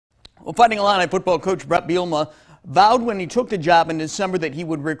Well, Fighting Illini football coach Bielema vowed when he took the job in December that he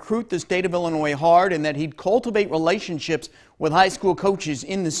would recruit the state of Illinois hard and that he'd cultivate relationships with high school coaches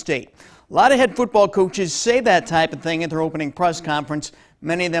in the state. A lot of head football coaches say that type of thing at their opening press conference.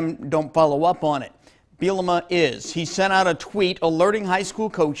 Many of them don't follow up on it. Bielema is. He sent out a tweet alerting high school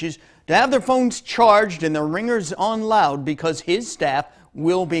coaches to have their phones charged and their ringers on loud because his staff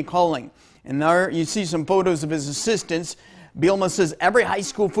will be calling. And there you see some photos of his assistants. Bielema says every high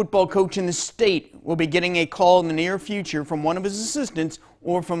school football coach in the state will be getting a call in the near future from one of his assistants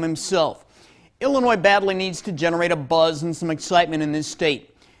or from himself. Illinois badly needs to generate a buzz and some excitement in this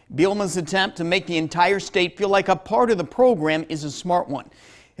state. Bielema's attempt to make the entire state feel like a part of the program is a smart one.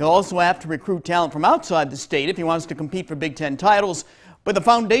 He'll also have to recruit talent from outside the state if he wants to compete for Big Ten titles, but the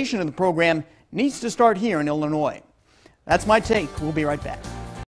foundation of the program needs to start here in Illinois. That's my take. We'll be right back.